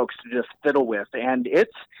table for folks to just fiddle with, and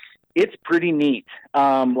it's pretty neat.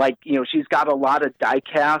 She's got a lot of die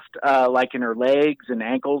cast, like in her legs and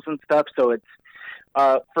ankles and stuff. So it's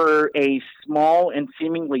for a small and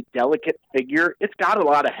seemingly delicate figure, it's got a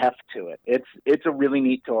lot of heft to it. It's a really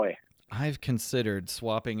neat toy. I've considered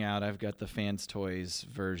swapping out. I've got the Fans Toys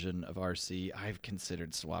version of RC. I've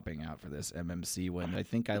considered swapping out for this MMC one. I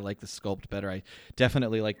think I like the sculpt better. I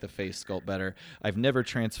definitely like the face sculpt better. I've never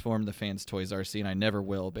transformed the Fans Toys RC, and I never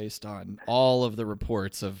will, based on all of the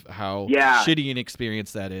reports of how shitty an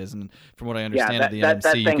experience that is. And from what I understand of the MMC,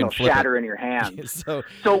 that you thing can will flip shatter it. in your hands. So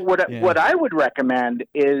what I would recommend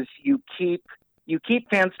is you keep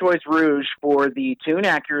Fans Toys Rouge for the tune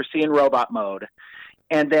accuracy and robot mode.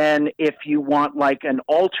 And then if you want like an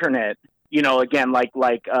alternate, again, like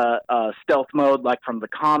stealth mode, like from the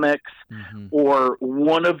comics, or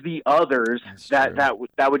one of the others, that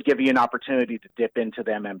would give you an opportunity to dip into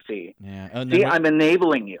the MMC. Yeah. See, I'm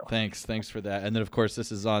enabling you. Thanks for that. And then of course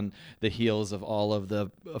this is on the heels of all of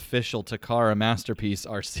the official Takara Masterpiece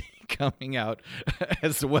RC coming out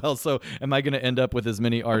as well. So am I going to end up with as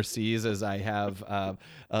many RCs as I have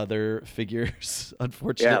other figures,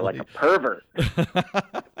 unfortunately? Yeah, like a pervert.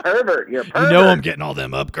 Pervert, you're a pervert. You know I'm getting all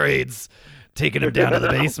them upgrades, taking them down to the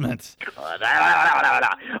basement.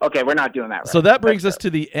 Okay, we're not doing that right. So that brings us to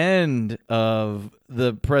the end of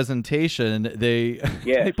the presentation. They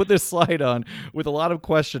they put this slide on with a lot of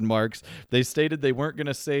question marks. They stated they weren't going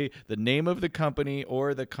to say the name of the company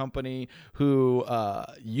or the company who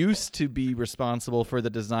used to be responsible for the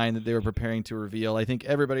design that they were preparing to reveal. I think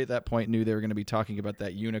everybody at that point knew they were going to be talking about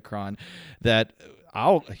that Unicron that...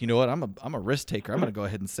 you know what? I'm a risk taker. I'm going to go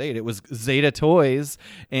ahead and say it. It was Zeta Toys,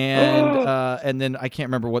 and then I can't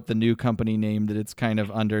remember what the new company name that it's kind of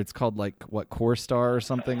under. It's called Core Star or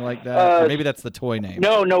something like that. Or maybe that's the toy name.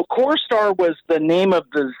 No, Core Star was the name of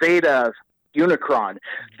the Zeta Unicron.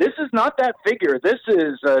 This is not that figure. This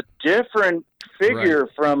is a different figure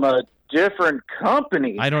from a different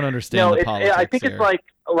company. I don't understand the politics. I think it's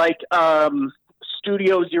like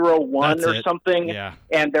Studio 01 or something,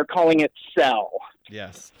 and they're calling it Cell.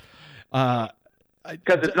 Yes.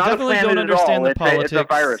 Because it's not a planet at all. It's a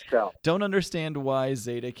virus cell. Don't understand why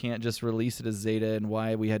Zeta can't just release it as Zeta and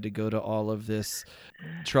why we had to go to all of this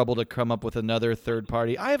trouble to come up with another third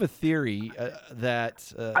party. I have a theory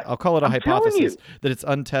that I'll call it a hypothesis that it's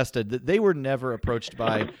untested, that they were never approached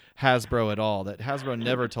by Hasbro at all, that Hasbro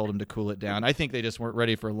never told them to cool it down. I think they just weren't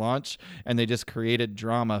ready for launch, and they just created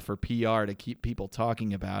drama for PR to keep people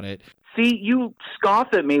talking about it. See, you scoff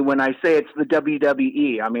at me when I say it's the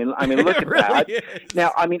WWE. I mean, look at really that. Is.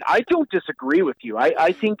 Now, I don't disagree with you.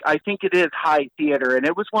 I think it is high theater, and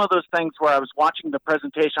it was one of those things where I was watching the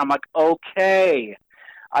presentation. I'm like, okay,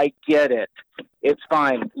 I get it. It's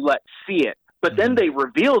fine. Let's see it. But then they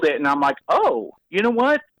revealed it, and I'm like, oh, you know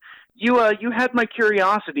what? You had my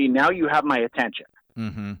curiosity. Now you have my attention.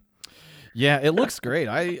 Mm-hmm. Yeah, it looks great.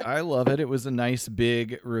 I love it. It was a nice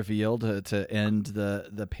big reveal to end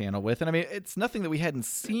the panel with. And I mean, it's nothing that we hadn't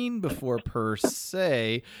seen before per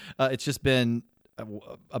se. It's just been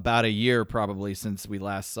about a year probably since we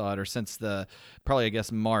last saw it, or since probably I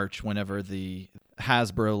guess March, whenever the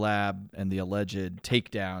Hasbro lab and the alleged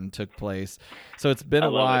takedown took place. So it's been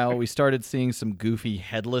a while. We started seeing some goofy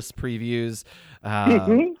headless previews.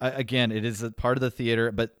 Again, it is a part of the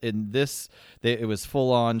theater, but in this, it was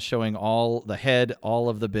full on showing all the head, all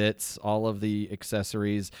of the bits, all of the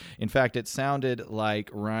accessories. In fact, it sounded like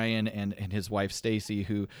Ryan and his wife Stacy,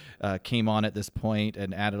 who came on at this point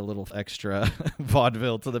and added a little extra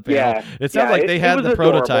vaudeville to the panel. Yeah, it sounded like they had the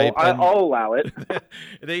prototype. I'll allow it.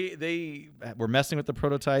 They were messing with the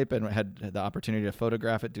prototype and had the opportunity to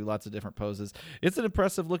photograph it, do lots of different poses. It's an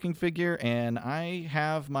impressive looking figure, and I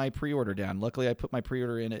have my pre-order down. Luckily, I put my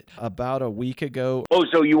pre-order in it about a week ago. Oh,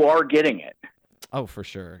 so you are getting it? Oh, for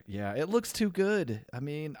sure. Yeah, it looks too good. I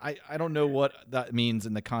mean, I don't know what that means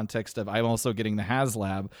in the context of I'm also getting the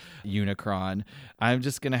HasLab Unicron. I'm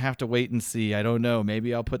just going to have to wait and see. I don't know.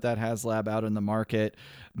 Maybe I'll put that HasLab out in the market.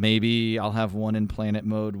 Maybe I'll have one in planet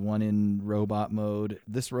mode, one in robot mode.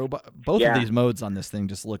 Both of these modes on this thing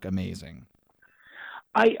just look amazing.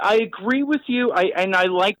 I agree with you. I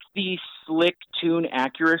like the slick tune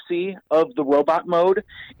accuracy of the robot mode.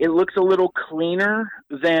 It looks a little cleaner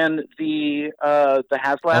than the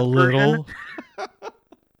HasLab version.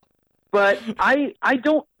 But I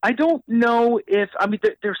don't know if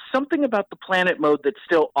there's something about the planet mode that's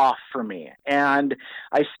still off for me. And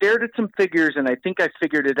I stared at some figures and I think I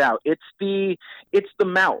figured it out. It's the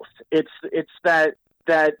mouth. It's that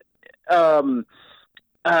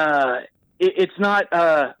it's not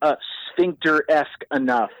sphincter-esque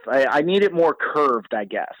enough. I need it more curved, I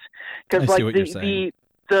guess. Because the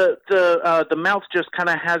mouth just kind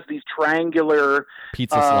of has these triangular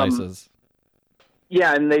pizza slices.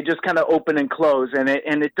 Yeah, and they just kind of open and close, and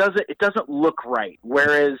it doesn't look right.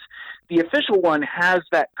 Whereas the official one has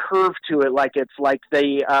that curve to it, like it's like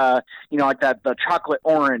the like the chocolate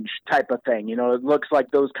orange type of thing. It looks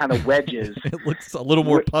like those kind of wedges. It looks a little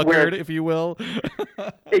more puckered, if you will.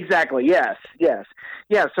 Exactly. Yes.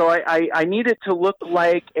 Yeah. So I need it to look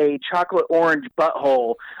like a chocolate orange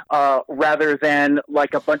butthole rather than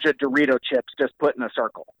like a bunch of Dorito chips just put in a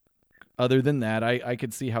circle. Other than that, I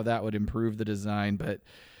could see how that would improve the design, but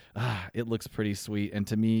it looks pretty sweet. And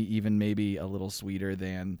to me, even maybe a little sweeter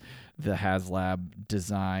than the HasLab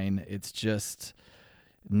design. It's just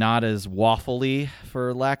not as waffly,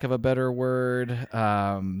 for lack of a better word.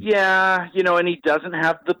 Yeah, and he doesn't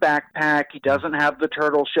have the backpack. He doesn't have the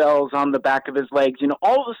turtle shells on the back of his legs.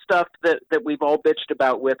 All the stuff that we've all bitched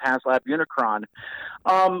about with HasLab Unicron.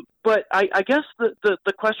 But I guess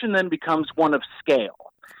the question then becomes one of scale.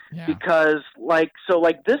 Yeah. Because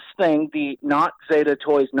this thing, the not Zeta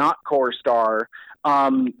Toys, not Core Star,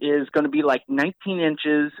 is going to be like 19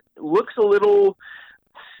 inches, looks a little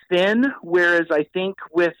thin, whereas I think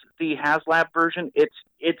with the HasLab version, it's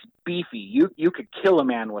beefy. You could kill a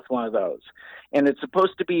man with one of those. And it's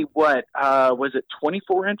supposed to be what, was it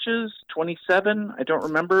 24 inches, 27? I don't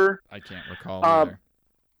remember. I can't recall either.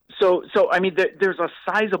 So I mean, there's a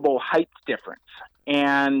sizable height difference.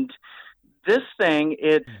 And this thing,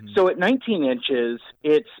 so at 19 inches,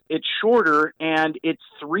 it's shorter, and it's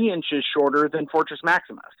 3 inches shorter than Fortress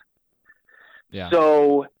Maximus. Yeah.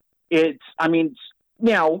 So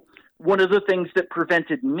now, one of the things that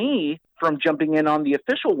prevented me from jumping in on the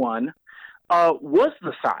official one was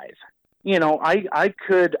the size. I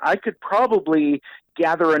could probably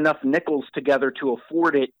gather enough nickels together to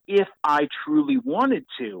afford it if I truly wanted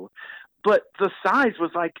to. But the size was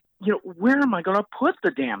like, where am I going to put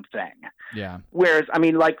the damn thing? Yeah. Whereas,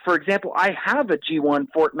 for example, I have a G1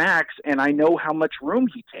 Fort Max, and I know how much room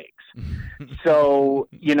he takes. So,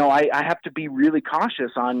 I have to be really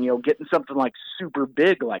cautious on, getting something like super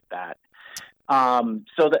big like that.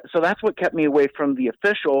 So that's what kept me away from the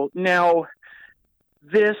official. Now,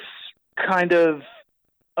 this kind of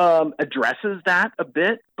addresses that a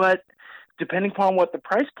bit, but depending upon what the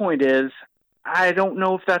price point is, I don't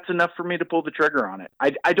know if that's enough for me to pull the trigger on it.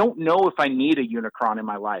 I don't know if I need a Unicron in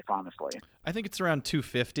my life, honestly. I think it's around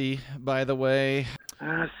 $250, by the way.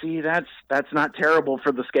 See, that's not terrible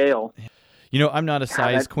for the scale. I'm not a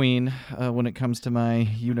size queen when it comes to my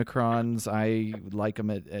Unicrons. I like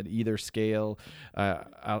them at either scale.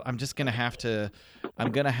 I'm just gonna have to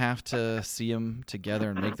see them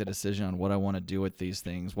together and make the decision on what I want to do with these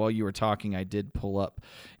things. While you were talking, I did pull up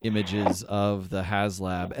images of the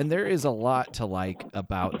HasLab, and there is a lot to like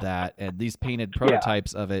about that. And these painted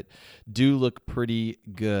prototypes of it do look pretty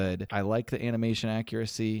good. I like the animation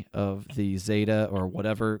accuracy of the Zeta or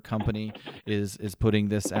whatever company is putting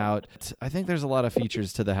this out. I think there's a lot of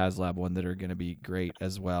features to the HasLab one that are going to be great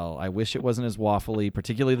as well. I wish it wasn't as waffly,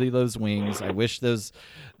 particularly those wings. I wish those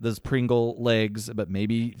Pringle legs, but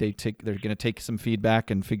maybe they're going to take some feedback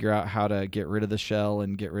and figure out how to get rid of the shell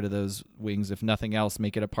and get rid of those wings. If nothing else,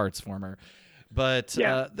 make it a parts former. But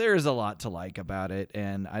there's a lot to like about it,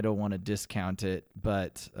 and I don't want to discount it.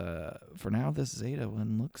 But for now, this Zeta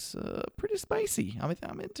one looks pretty spicy.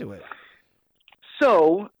 I'm into it.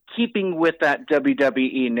 So, keeping with that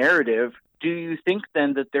WWE narrative, do you think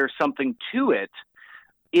then that there's something to it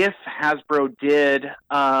if Hasbro did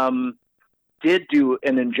do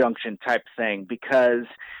an injunction type thing? Because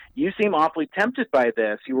you seem awfully tempted by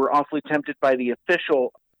this. You were awfully tempted by the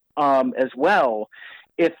official as well.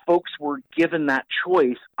 If folks were given that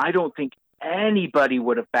choice, I don't think anybody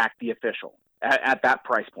would have backed the official at that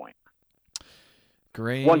price point.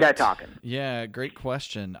 Great. One guy talking. Yeah, great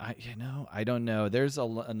question. I don't know. There's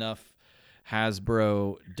enough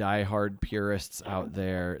Hasbro diehard purists out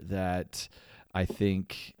there that I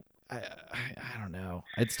think I don't know.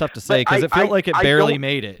 It's tough to say because it felt like it barely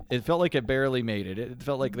made it. It felt like it barely made it. It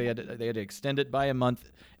felt like they had to extend it by a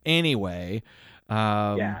month anyway.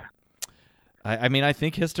 I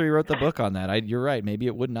think history wrote the book on that. You're right. Maybe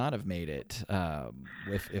it would not have made it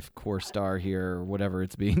if Core Star here or whatever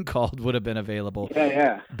it's being called would have been available.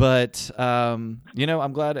 Yeah. But I'm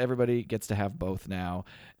glad everybody gets to have both now.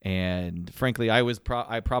 And frankly, I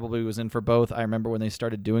probably was in for both. I remember when they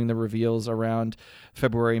started doing the reveals around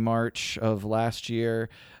February, March of last year.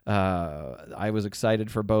 I was excited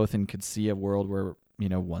for both and could see a world where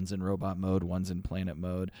one's in robot mode, one's in planet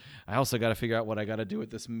mode. I also got to figure out what I got to do with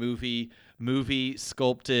this movie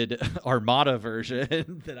sculpted Armada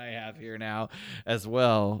version that I have here now as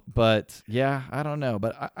well. But yeah, I don't know.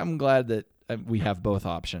 But I'm glad that we have both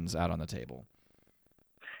options out on the table.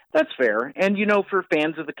 That's fair. And, for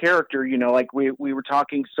fans of the character, like we were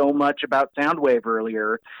talking so much about Soundwave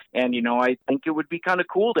earlier, and, I think it would be kind of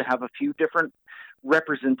cool to have a few different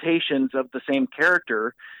representations of the same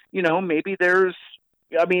character. Maybe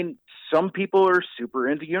some people are super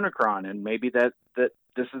into Unicron, and maybe that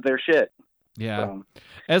this is their shit. Yeah. So.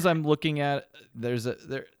 As I'm looking at,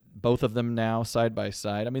 both of them now side by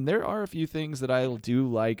side. I mean, there are a few things that I do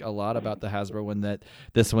like a lot about the Hasbro one that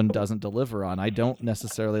this one doesn't deliver on. I don't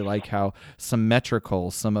necessarily like how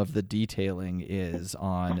symmetrical some of the detailing is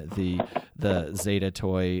on the Zeta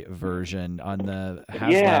toy version. On the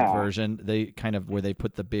HasLab version, they kind of where they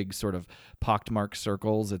put the big sort of pockmarked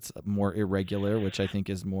circles, it's more irregular, which I think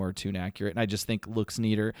is more toon accurate, and I just think looks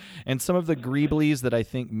neater. And some of the greeblies that I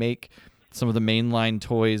think make some of the mainline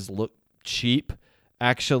toys look cheap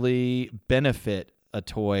actually benefit a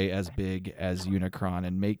toy as big as Unicron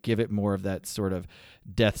and give it more of that sort of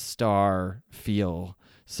Death Star feel.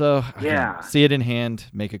 So see it in hand,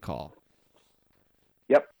 make a call.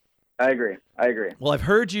 Yep, I agree. Well, I've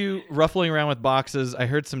heard you ruffling around with boxes. I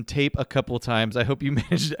heard some tape a couple of times. I hope you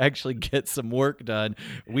managed to actually get some work done.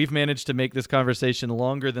 We've managed to make this conversation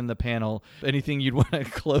longer than the panel. Anything you'd want to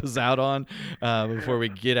close out on before we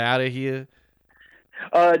get out of here?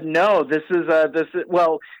 No, this is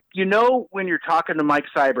well, when you're talking to Mike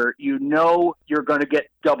Cyber, you're going to get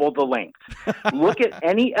double the length. Look at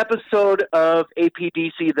any episode of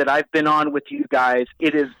APDC that I've been on with you guys.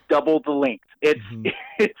 It is double the length. It's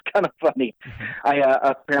kind of funny. I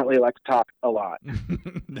apparently like to talk a lot.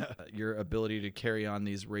 Your ability to carry on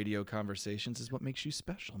these radio conversations is what makes you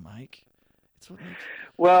special, Mike.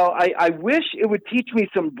 Well, I wish it would teach me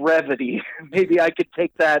some brevity. Maybe I could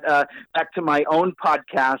take that back to my own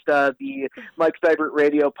podcast, the Mike Seibert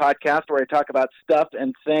Radio podcast, where I talk about stuff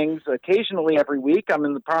and things occasionally every week. I'm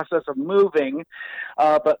in the process of moving,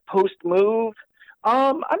 but post-move,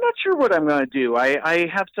 I'm not sure what I'm going to do. I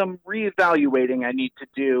have some reevaluating I need to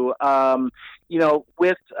do.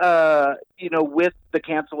 With the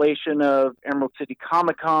cancellation of Emerald City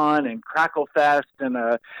Comic-Con and Crackle Fest and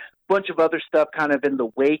a bunch of other stuff kind of in the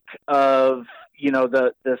wake of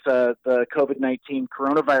the COVID-19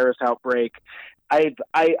 coronavirus outbreak,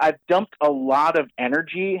 I've dumped a lot of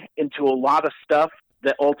energy into a lot of stuff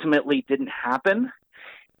that ultimately didn't happen,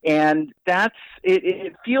 and that's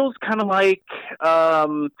it feels kind of like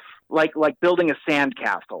building a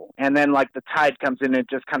sandcastle, and then like the tide comes in and it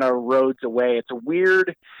just kind of erodes away. It's a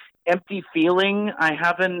weird empty feeling I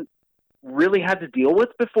haven't really had to deal with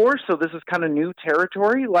before, so this is kind of new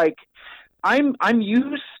territory. Like I'm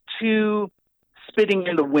used to spitting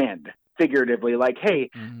in the wind, figuratively, like,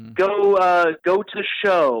 hey, go to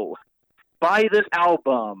show, buy this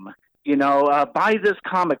album, buy this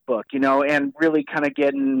comic book, and really kind of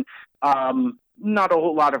getting not a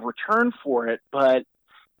whole lot of return for it, but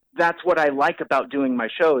that's what I like about doing my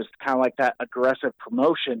shows, kind of like that aggressive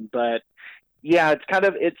promotion. But yeah, it's kind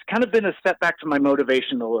of been a setback to my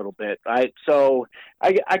motivation a little bit. So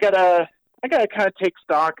I gotta kind of take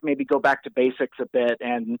stock, maybe go back to basics a bit,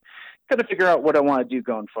 and kind of figure out what I want to do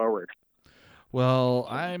going forward. Well,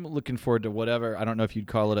 I'm looking forward to whatever. I don't know if you'd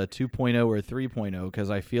call it a 2.0 or 3.0,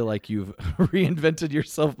 because I feel like you've reinvented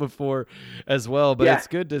yourself before as well. But It's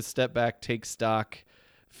good to step back, take stock,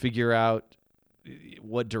 figure out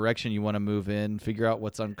what direction you want to move in, figure out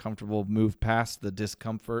what's uncomfortable, move past the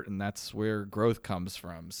discomfort, and that's where growth comes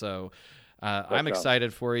from. So I'm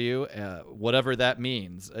excited for you, whatever that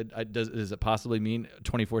means. Does it possibly mean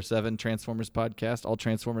 24/7 Transformers podcast, all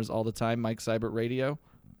Transformers all the time, Mike Seibert Radio?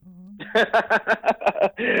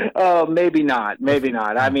 Oh, maybe not.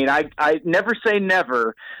 I mean, I never say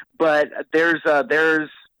never, but there's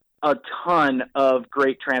a ton of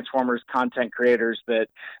great Transformers content creators that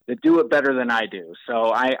do it better than I do.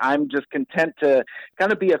 So I'm just content to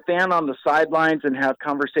kind of be a fan on the sidelines and have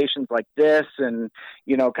conversations like this, and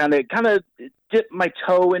kind of dip my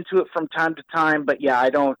toe into it from time to time. But yeah, I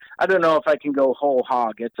don't know if I can go whole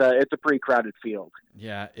hog. It's a pretty crowded field.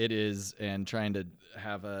 Yeah, it is, and trying to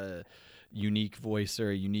have a unique voice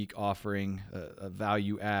or a unique offering, a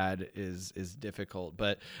value add is difficult.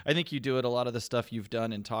 But I think you do it. A lot of the stuff you've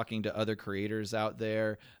done in talking to other creators out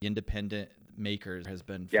there, independent makers, has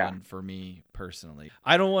been fun for me personally.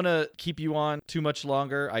 I don't want to keep you on too much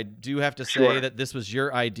longer. I do have to say that this was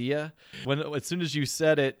your idea. As soon as you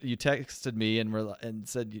said it, you texted me and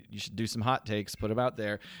said you should do some hot takes, put them out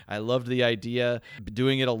there. I loved the idea.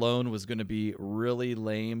 Doing it alone was going to be really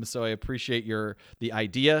lame, so I appreciate the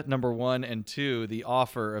idea, number one, and two, the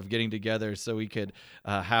offer of getting together so we could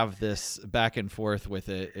have this back and forth with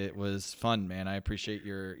it. It was fun, man. I appreciate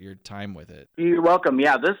your time with it. You're welcome.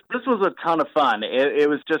 Yeah, this was a ton of fun. It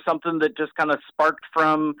was just something that just kind of sparked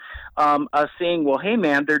from us seeing, well, hey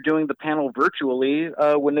man, they're doing the panel virtually.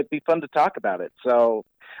 Wouldn't it be fun to talk about it? So,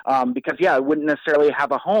 because yeah, it wouldn't necessarily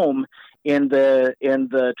have a home in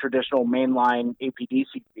the traditional mainline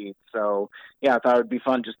APDC feed. So yeah, I thought it would be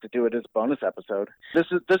fun just to do it as a bonus episode. This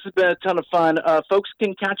has been a ton of fun. Folks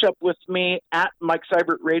can catch up with me at Mike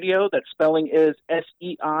Seibert Radio. That spelling is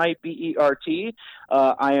SEIBERT.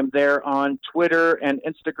 I am there on Twitter and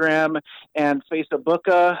Instagram and Facebook.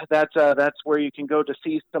 That's where you can go to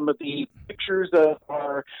see some of the pictures of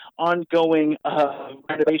our ongoing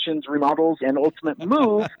renovations, remodels, and ultimate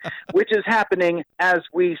move, which is happening as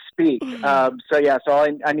we speak. So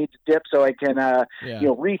I need to dip so I can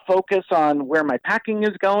refocus on where my packing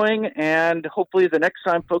is going, and hopefully the next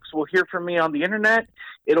time folks will hear from me on the internet,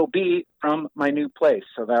 it'll be from my new place.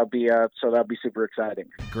 So that'll be super exciting.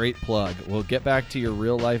 Great plug. We'll get back to your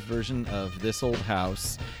real life version of this old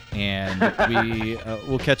house, and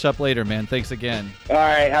we'll catch up later, man. Thanks again. All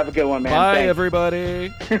right, have a good one, man. Bye, Thanks. Everybody.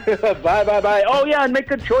 Bye. Oh yeah, and make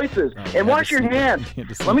good choices and wash your hands.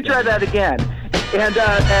 Let me try that again. And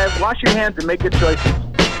wash your hands and make good choices.